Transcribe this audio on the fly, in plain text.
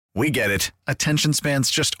We get it. Attention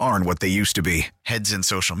spans just aren't what they used to be. Heads in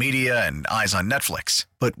social media and eyes on Netflix.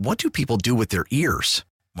 But what do people do with their ears?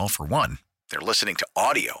 Well, for one, they're listening to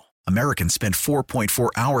audio. Americans spend 4.4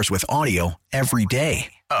 hours with audio every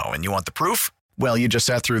day. Oh, and you want the proof? Well, you just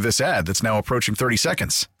sat through this ad that's now approaching 30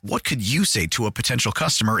 seconds. What could you say to a potential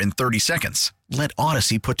customer in 30 seconds? Let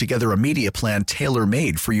Odyssey put together a media plan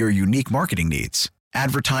tailor-made for your unique marketing needs.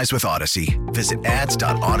 Advertise with Odyssey. Visit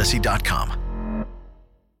ads.odyssey.com.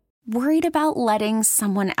 Worried about letting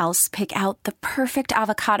someone else pick out the perfect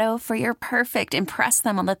avocado for your perfect impress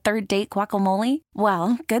them on the third date guacamole?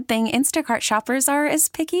 Well, good thing Instacart shoppers are as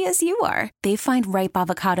picky as you are. They find ripe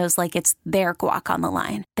avocados like it's their guac on the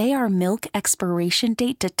line. They are milk expiration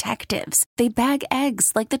date detectives. They bag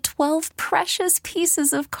eggs like the 12 precious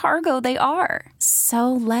pieces of cargo they are.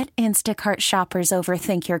 So let Instacart shoppers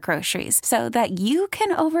overthink your groceries so that you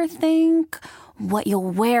can overthink what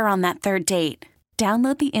you'll wear on that third date.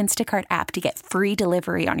 Download the Instacart app to get free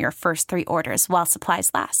delivery on your first 3 orders while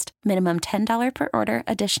supplies last. Minimum $10 per order.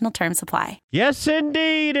 Additional terms apply. Yes,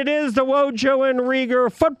 indeed. It is the Wojo and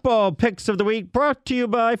Rieger football picks of the week, brought to you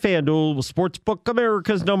by FanDuel Sportsbook,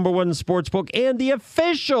 America's #1 sportsbook, and the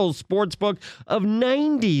official sportsbook of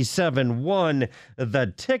 97.1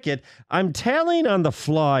 The Ticket. I'm tallying on the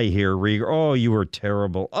fly here, Rieger. Oh, you were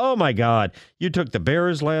terrible. Oh, my God. You took the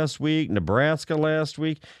Bears last week, Nebraska last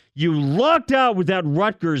week. You lucked out with that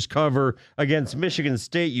Rutgers cover against Michigan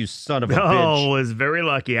State, you son of a bitch. Oh, was very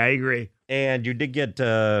lucky. I agree. And you did get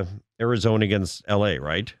Arizona against L.A.,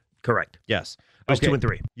 right? Correct. Yes. I was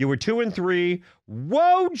 2-3. You were 2-3.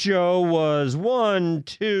 Wojo was 1,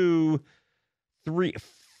 2, 3,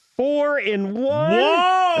 4-1.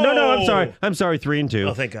 Whoa! No, I'm sorry. 3-2.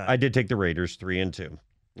 Oh, thank God. I did take the Raiders, 3-2.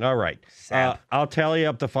 All right. Sap. I'll tally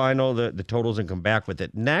up the final, the totals, and come back with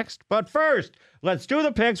it next. But first, let's do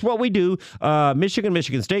the picks. What we do,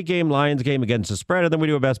 Michigan State game, Lions game against the spread, and then we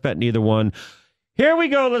do a best bet in either one. Here we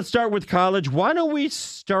go. Let's start with college. Why don't we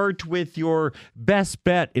start with your best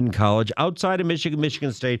bet in college outside of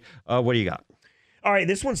Michigan State? What do you got? All right,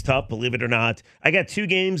 this one's tough, believe it or not. I got 2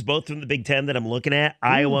 games, both from the Big Ten that I'm looking at.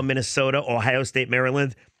 Iowa, Minnesota, Ohio State,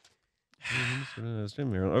 Maryland.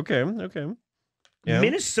 Okay. Yeah.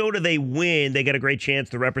 Minnesota, they win. They got a great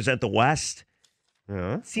chance to represent the West.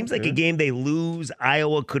 Yeah, Seems like a game they lose.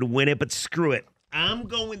 Iowa could win it, but screw it. I'm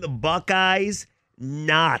going the Buckeyes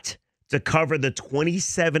not to cover the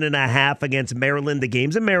 27.5 against Maryland. The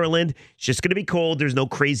game's in Maryland. It's just going to be cold. There's no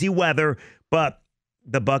crazy weather, but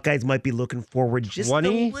the Buckeyes might be looking forward just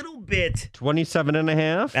 20? a little bit.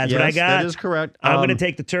 27.5. That's what I got. That is correct. I'm going to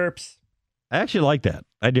take the Terps. I actually like that.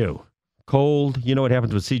 I do. Cold. You know what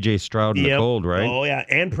happens with C.J. Stroud in the cold, right? Oh, yeah,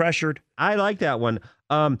 and pressured. I like that one.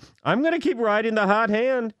 I'm going to keep riding the hot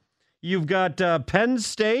hand. You've got Penn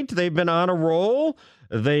State. They've been on a roll.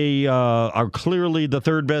 They are clearly the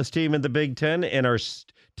third best team in the Big Ten and are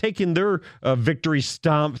taking their victory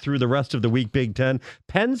stomp through the rest of the week Big Ten.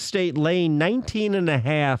 Penn State laying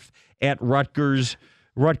 19.5 at Rutgers.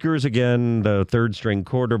 Rutgers, again, the third-string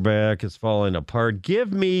quarterback is falling apart.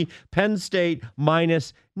 Give me Penn State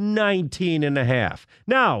minus 19.5.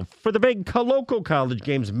 Now, for the big local college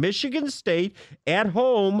games, Michigan State at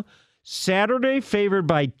home, Saturday favored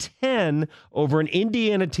by 10 over an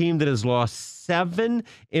Indiana team that has lost 7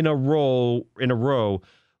 in a row.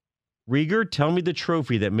 Rieger, tell me the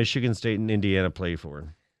trophy that Michigan State and Indiana play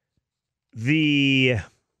for. The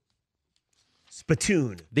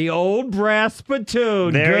spittoon. The old brass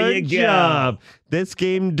spittoon. There Good you go. job. This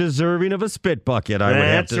game deserving of a spit bucket, I would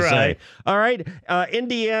have to say. All right.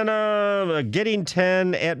 Indiana getting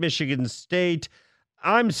 10 at Michigan State.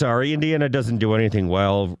 I'm sorry, Indiana doesn't do anything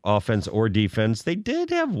well, offense or defense. They did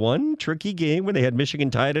have one tricky game when they had Michigan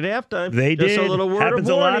tied at halftime. They just did. A little word Happens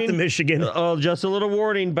of warning. a lot to Michigan. Just a little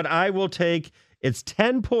warning, but I will take, it's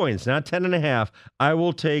 10 points, not 10.5. I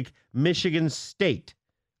will take Michigan State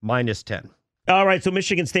minus 10. All right, so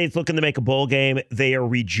Michigan State's looking to make a bowl game. They are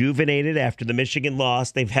rejuvenated after the Michigan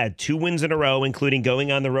loss. They've had 2 wins in a row, including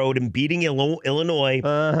going on the road and beating Illinois.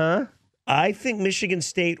 Uh-huh. I think Michigan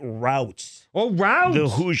State routes. Oh, routes? The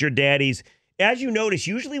Hoosier Daddies. As you notice,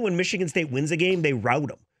 usually when Michigan State wins a game, they rout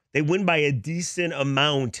them. They win by a decent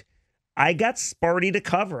amount. I got Sparty to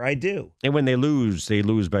cover. I do. And when they lose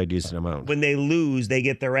by a decent amount. When they lose, they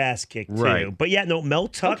get their ass kicked, right. too. But yeah, no, Mel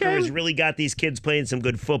Tucker has really got these kids playing some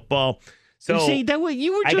good football. So you see, that way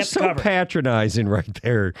you were just so patronizing right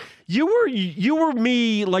there. You were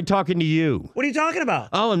me like talking to you. What are you talking about?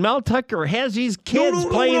 Oh, and Mel Tucker has these kids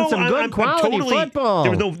playing some good quality football.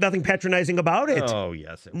 There was nothing patronizing about it. Oh,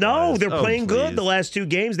 yes, it was. They're playing please. good the last 2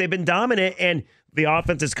 games. They've been dominant, and the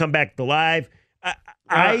offense has come back alive.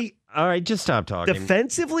 All right, just stop talking.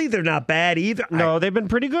 Defensively, they're not bad either. No, they've been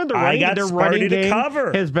pretty good. Their got running Sparty to game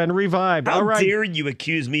cover. has been revived. How All right. dare you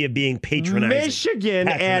accuse me of being patronizing? Michigan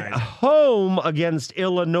at home against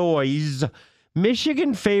Illinois.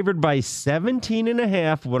 Michigan favored by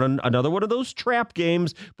 17.5. Another one of those trap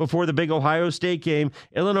games before the big Ohio State game.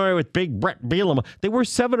 Illinois with big Brett Bielema. They were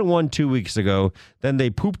 7-1 2 weeks ago. Then they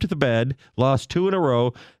pooped the bed, lost 2 in a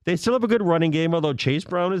row. They still have a good running game, although Chase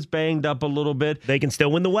Brown is banged up a little bit. They can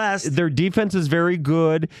still win the West. Their defense is very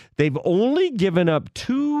good. They've only given up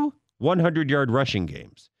 2 100-yard rushing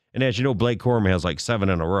games. And as you know, Blake Corum has like 7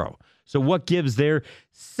 in a row. So what gives there?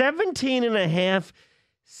 17.5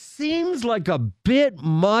 seems like a bit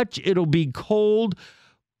much. It'll be cold.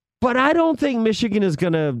 But I don't think Michigan is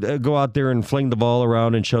going to go out there and fling the ball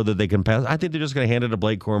around and show that they can pass. I think they're just going to hand it to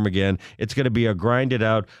Blake Corum again. It's going to be a grind it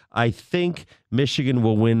out. I think Michigan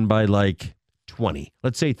will win by like 20.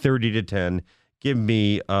 Let's say 30-10. Give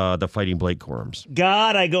me the Fighting Blake Corums.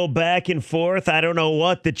 God, I go back and forth. I don't know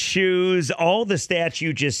what to choose. All the stats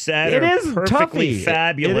you just said It are is perfectly toughie.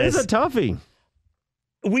 fabulous. It is a toughie.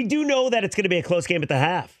 We do know that it's going to be a close game at the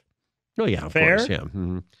half. Oh, yeah, of Fair? course. Yeah.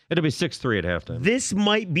 Mm-hmm. It'll be 6-3 at halftime. This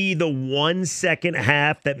might be the 1 second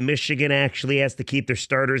half that Michigan actually has to keep their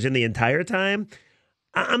starters in the entire time.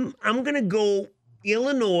 I'm going to go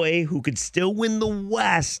Illinois, who could still win the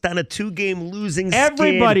West on a 2-game losing skid.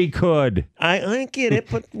 Everybody could. I get it,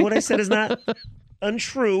 but what I said is not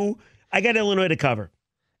untrue. I got Illinois to cover.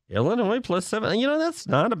 Illinois plus 7. You know, that's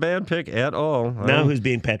not a bad pick at all. Now who's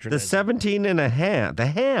being The patronized?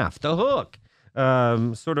 17.5, the hook,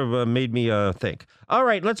 sort of made me think. All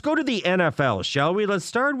right, let's go to the NFL, shall we? Let's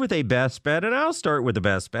start with a best bet, and I'll start with the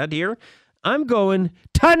best bet here. I'm going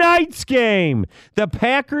tonight's game. The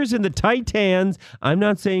Packers and the Titans. I'm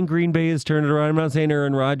not saying Green Bay is turning around. I'm not saying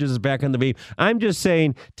Aaron Rodgers is back on the beat. I'm just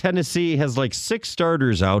saying Tennessee has like 6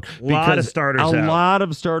 starters out. A lot of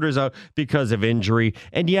starters out because of injury.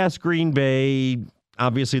 And yes, Green Bay,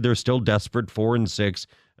 obviously they're still desperate, 4-6.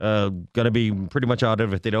 Going to be pretty much out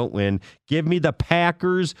of it if they don't win. Give me the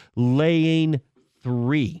Packers laying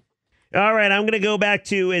 3. All right, I'm going to go back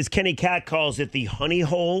to, as Kenny Cat calls it, the honey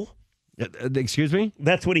hole. Excuse me?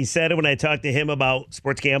 That's what he said when I talked to him about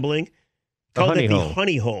sports gambling. The Called honey it the hole.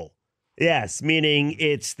 honey hole. Yes, meaning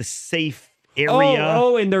it's the safe area.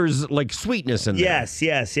 Oh, and there's like sweetness in there. Yes.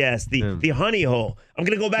 The honey hole. I'm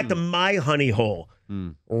going to go back to my honey hole.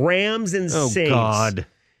 Rams and Oh, Saints. God.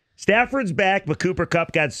 Stafford's back, but Cooper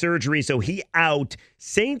Kupp got surgery, so he out.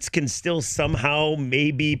 Saints can still somehow,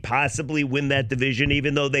 maybe, possibly win that division,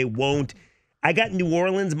 even though they won't. I got New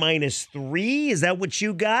Orleans -3. Is that what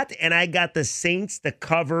you got? And I got the Saints to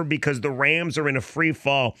cover because the Rams are in a free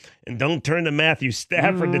fall. And don't turn to Matthew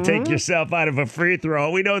Stafford to take yourself out of a free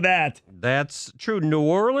throw. We know that. That's true. New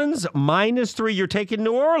Orleans -3. You're taking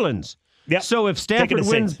New Orleans. Yep. So if Taking Stafford the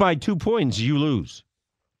wins Saints. by 2 points, you lose.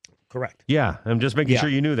 Correct. Yeah, I'm just making sure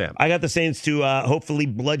you knew that. I got the Saints to hopefully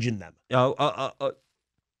bludgeon them.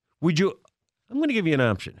 Would you? I'm going to give you an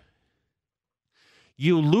option.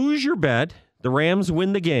 You lose your bet. The Rams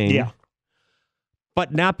win the game. Yeah.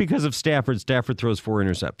 But not because of Stafford. Stafford throws 4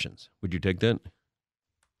 interceptions. Would you take that?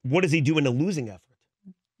 What does he do in a losing effort?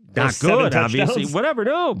 Not Seven good, touchdowns? obviously. Whatever,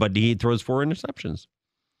 no. But he throws 4 interceptions.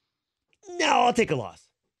 No, I'll take a loss.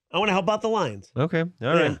 I want to help out the Lions. Okay.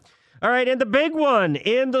 All right. All right, and the big one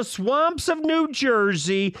in the swamps of New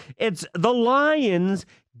Jersey, it's the Lions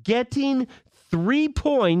getting 3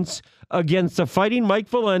 points against the Fighting Mike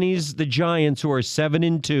Valenti's, the Giants, who are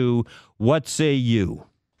 7-2. What say you?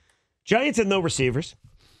 Giants have no receivers.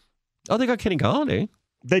 Oh, they got Kenny Golladay.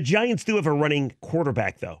 The Giants do have a running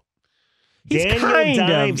quarterback, though. He's Daniel kind of,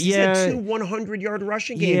 Dimes, yeah. he's had 2 100-yard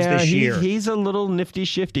rushing games this Yeah, year. he's a little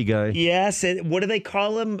nifty-shifty guy. Yes, and what do they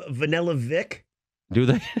call him? Vanilla Vic? Do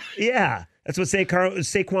they? Yeah, that's what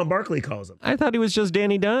Saquon Barkley calls him. I thought he was just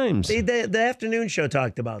Danny Dimes. The afternoon show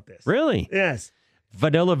talked about this. Really? Yes.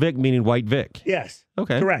 Vanilla Vic meaning White Vic. Yes.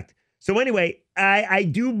 Okay. Correct. So anyway, I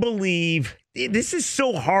do believe this is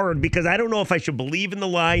so hard because I don't know if I should believe in the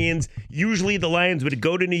Lions. Usually the Lions would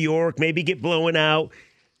go to New York, maybe get blown out.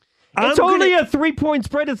 It's only a 3-point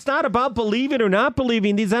spread. It's not about believing or not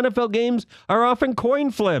believing. These NFL games are often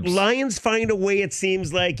coin flips. Lions find a way, it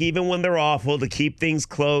seems like, even when they're awful, to keep things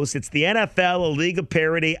close. It's the NFL, a league of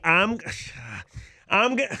parity. I'm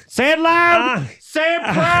gonna say it loud. Say it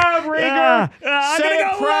proud, Rieger. I'm Say gonna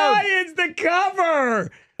it go proud. Lions to cover.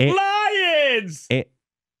 Lions.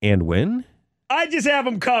 And win? I just have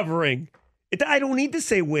them covering. I don't need to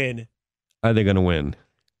say win. Are they going to win?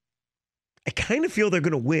 I kind of feel they're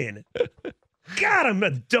going to win. God, I'm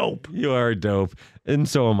a dope. You are dope, and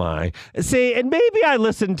so am I. See, and maybe I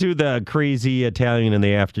listen to the crazy Italian in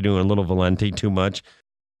the afternoon, a little Valenti too much.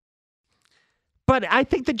 But I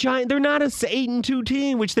think the Giants, they're not a 8-2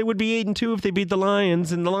 team, which they would be 8-2 if they beat the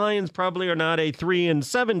Lions, and the Lions probably are not a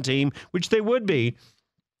 3-7 team, which they would be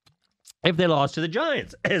if they lost to the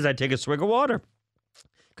Giants. As I take a swig of water,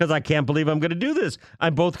 because I can't believe I'm going to do this.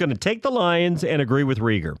 I'm both going to take the Lions and agree with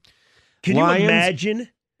Rieger. Can you imagine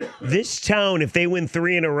this town if they win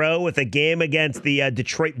 3 in a row with a game against the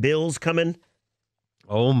Detroit Bills coming?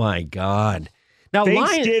 Oh my God! Now,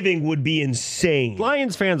 Thanksgiving would be insane.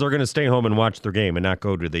 Lions fans are going to stay home and watch their game and not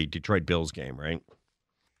go to the Detroit Bills game, right?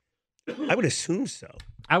 I would assume so.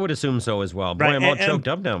 I would assume so as well. Boy, Right, I'm all choked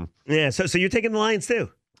up now. Yeah, so you're taking the Lions too?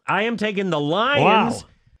 I am taking the Lions. Wow.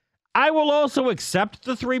 I will also accept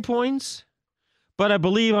the 3 points, but I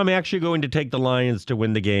believe I'm actually going to take the Lions to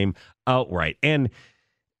win the game outright. And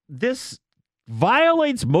this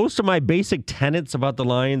violates most of my basic tenets about the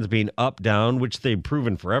Lions being up, down, which they've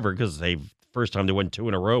proven forever because first time they win 2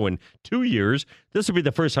 in a row in 2 years. This will be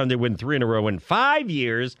the first time they win 3 in a row in 5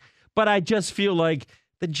 years. But I just feel like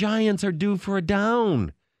the Giants are due for a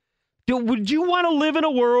down. Would you want to live in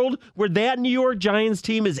a world where that New York Giants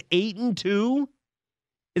team is 8-2?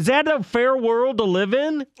 Is that a fair world to live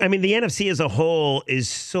in? I mean, the NFC as a whole is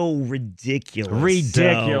so ridiculous.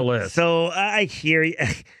 Ridiculous. So I hear you.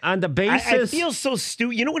 On the basis... I feel so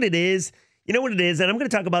stupid. You know what it is? And I'm going to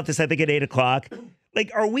talk about this, I think, at 8 o'clock. Like,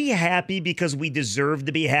 are we happy because we deserve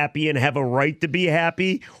to be happy and have a right to be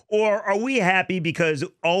happy? Or are we happy because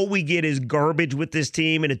all we get is garbage with this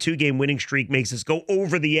team and a 2-game winning streak makes us go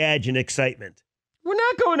over the edge in excitement? We're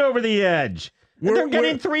not going over the edge. They're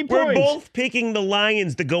getting 3 points. We're both picking the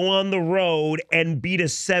Lions to go on the road and beat a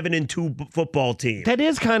 7-2 football team. That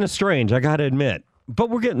is kind of strange, I got to admit. But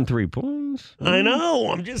we're getting 3 points. I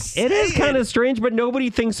know. I'm just saying. It is kind of strange, but nobody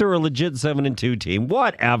thinks they're a legit 7-2 team.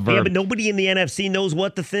 Whatever. Yeah, but nobody in the NFC knows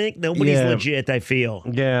what to think. Nobody's legit, I feel.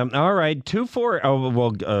 Yeah. All right. 2-4. Oh,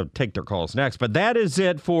 we'll take their calls next. But that is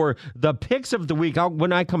it for the picks of the week.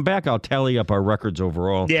 When I come back, I'll tally up our records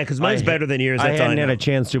overall. Yeah, because mine's better than yours. I hadn't had a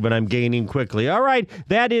chance to, but I'm gaining quickly. All right.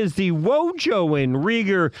 That is the Wojo and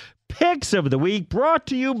Rieger Picks of the Week, brought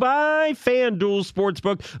to you by FanDuel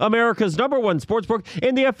Sportsbook, America's #1 sportsbook,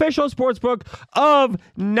 and the official sportsbook of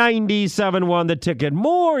 97.1 The Ticket.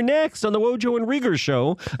 More next on the Wojo and Rieger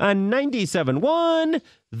Show on 97.1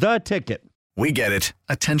 The Ticket. We get it.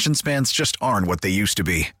 Attention spans just aren't what they used to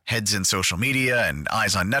be. Heads in social media and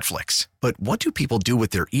eyes on Netflix. But what do people do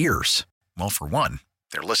with their ears? Well, for one,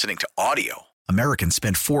 they're listening to audio. Americans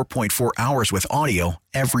spend 4.4 hours with audio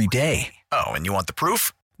every day. Oh, and you want the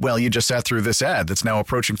proof? Well, you just sat through this ad that's now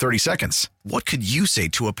approaching 30 seconds. What could you say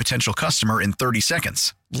to a potential customer in 30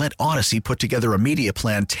 seconds? Let Odyssey put together a media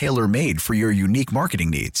plan tailor-made for your unique marketing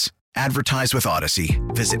needs. Advertise with Odyssey.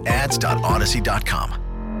 Visit ads.odyssey.com.